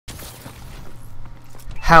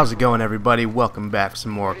How's it going, everybody? Welcome back to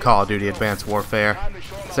some more Call of Duty Advanced Warfare.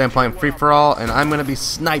 Today I'm playing free-for-all, and I'm gonna be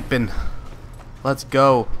sniping. Let's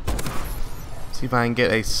go. See if I can get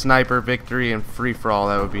a sniper victory in free-for-all.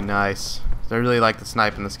 That would be nice. I really like the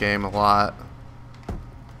snipe in this game a lot.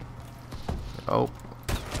 Oh.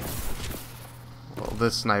 Well,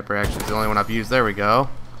 this sniper actually is the only one I've used. There we go.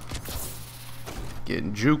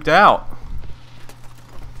 Getting juked out.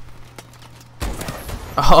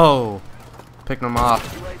 Oh. Picking them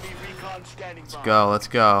off. Let's go, let's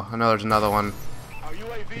go. I know there's another one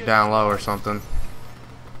down low or something.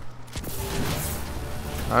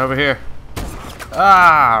 Right over here.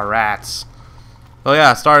 Ah, rats. Well,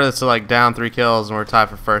 yeah, I started this to like down 3 kills and we're tied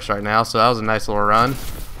for first right now, so that was a nice little run.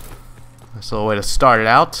 Nice little way to start it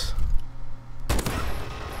out.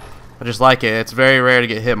 I just like it. It's very rare to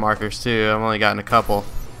get hit markers too. I've only gotten a couple,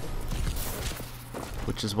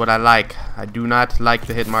 which is what I like. I do not like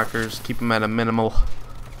the hit markers. Keep them at a minimal.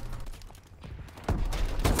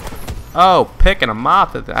 Oh, picking them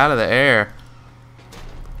off out of the air.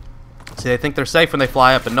 See, they think they're safe when they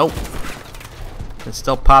fly up, but nope. They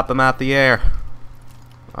still pop them out the air.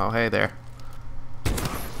 Oh, hey there.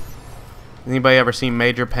 Anybody ever seen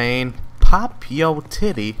Major Payne pop yo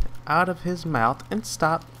titty out of his mouth and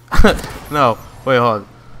stop? No, wait, hold on.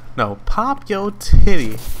 No, pop yo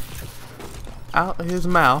titty out of his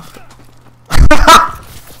mouth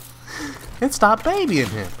and stop babying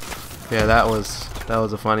him. Yeah, that was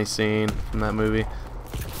a funny scene from that movie.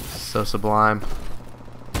 So sublime.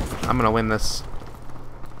 I'm gonna win this.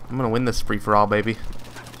 I'm gonna win this free for all, baby.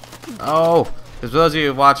 Oh, because for those of you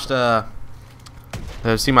who've watched, have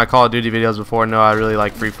seen my Call of Duty videos before, know I really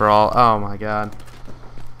like free for all. Oh my god.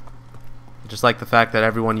 Just like the fact that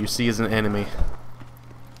everyone you see is an enemy.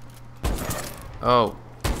 Oh,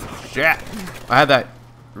 shit. I had that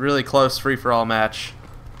really close free-for-all match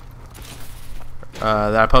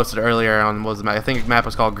that I posted earlier on, what was the map? I think the map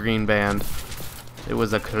was called Green Band. It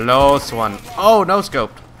was a close one. Oh, no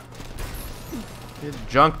scoped. Get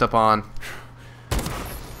junked upon.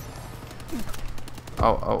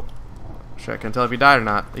 Oh. Shit, I can't tell if he died or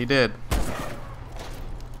not. He did.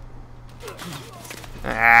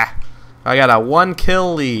 Ah. I got a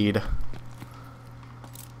 1-kill lead.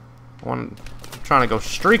 I'm trying to go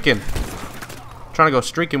streaking. Trying to go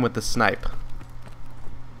streaking with the snipe.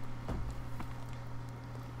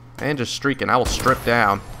 And just streaking. I will strip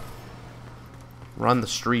down. Run the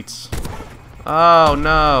streets. Oh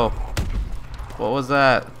no. What was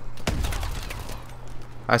that?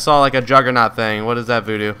 I saw like a juggernaut thing. What is that,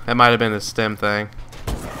 voodoo? That might have been a stem thing.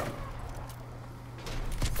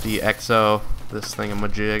 The XO. This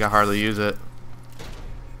thingamajig. I hardly use it.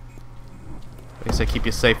 I guess I keep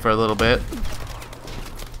you safe for a little bit.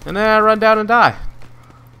 And then I run down and die.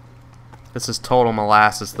 This is total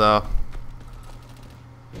molasses, though.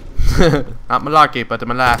 Not malarkey, but the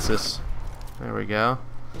molasses. There we go.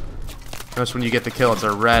 Notice when you get the kill, it's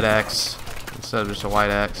a red X instead of just a white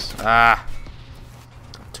X. Ah!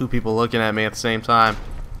 2 people looking at me at the same time.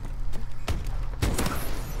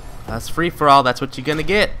 That's free for all. That's what you're gonna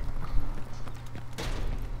get.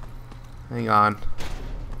 Hang on.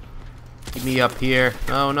 Keep me up here.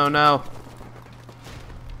 No, no, no.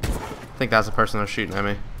 I think that's the person that's shooting at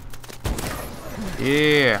me.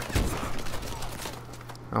 Yeah.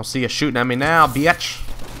 I don't see you shooting at me now, bitch.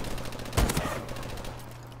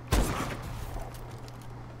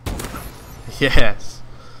 Yes.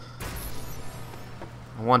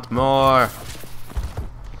 I want more.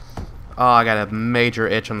 Oh, I got a major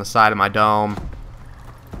itch on the side of my dome.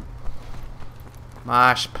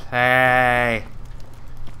 Mosh play.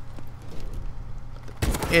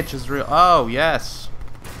 The itch is real. Oh, yes.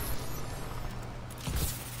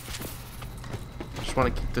 I just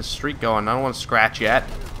want to keep this streak going. I don't want to scratch yet.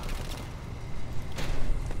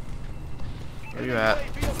 Where you at?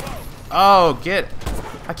 Oh, get.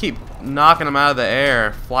 I keep knocking them out of the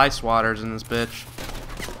air. Fly swatters in this bitch.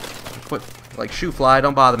 Quit. Like, shoot fly.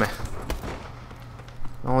 Don't bother me.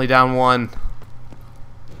 Only down 1.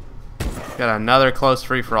 Got another close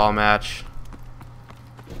free-for-all match.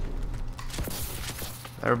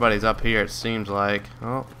 Everybody's up here, it seems like.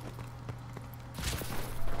 Oh.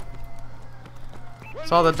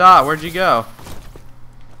 Saw the dot. Where'd you go?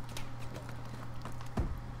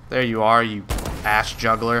 There you are, you ass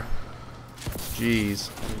juggler. Jeez.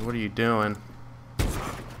 What are you doing?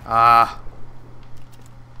 Ah.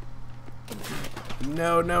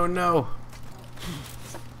 No, no, no.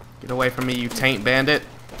 Get away from me, you taint bandit.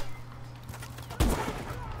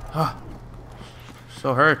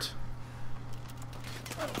 So hurt.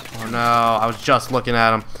 Oh no, I was just looking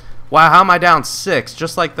at him. Wow, how am I down 6?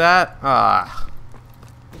 Just like that? Ah.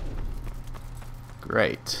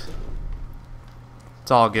 Great.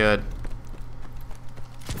 It's all good.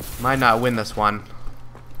 Might not win this one.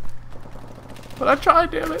 But I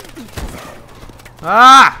tried, damn it.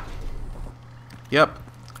 Ah! Yep.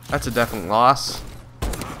 That's a definite loss.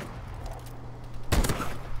 I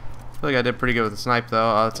feel like I did pretty good with the snipe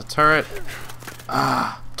though. Oh, it's a turret.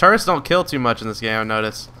 Ah. Turrets don't kill too much in this game, I've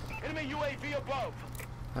noticed.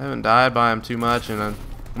 I haven't died by them too much, and then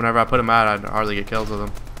whenever I put them out, I hardly get kills with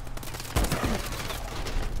them.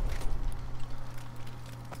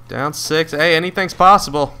 Down 6. Hey, anything's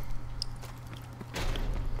possible.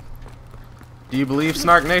 Do you believe,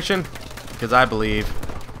 Snark Nation? Because I believe.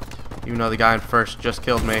 Even though the guy in first just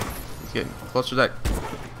killed me. He's getting closer to that.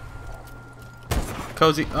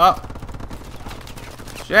 Cozy. Oh.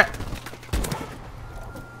 Shit.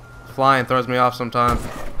 Flying throws me off sometimes.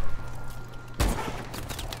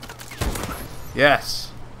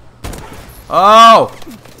 Yes. Oh.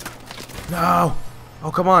 No.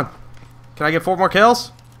 Oh, come on. Can I get 4 more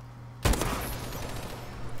kills?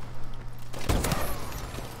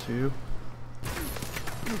 2.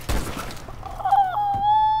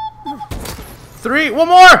 3. One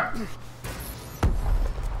more.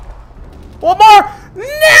 One more.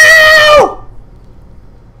 No.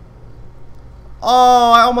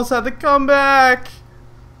 Oh, I almost had the comeback.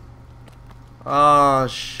 Oh,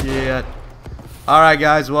 shit. Alright,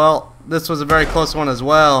 guys. Well, this was a very close one as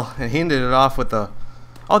well. And he ended it off with a...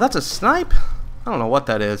 Oh, that's a snipe? I don't know what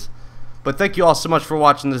that is. But thank you all so much for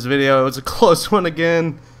watching this video. It was a close one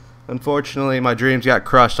again. Unfortunately, my dreams got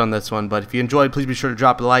crushed on this one. But if you enjoyed, please be sure to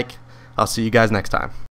drop a like. I'll see you guys next time.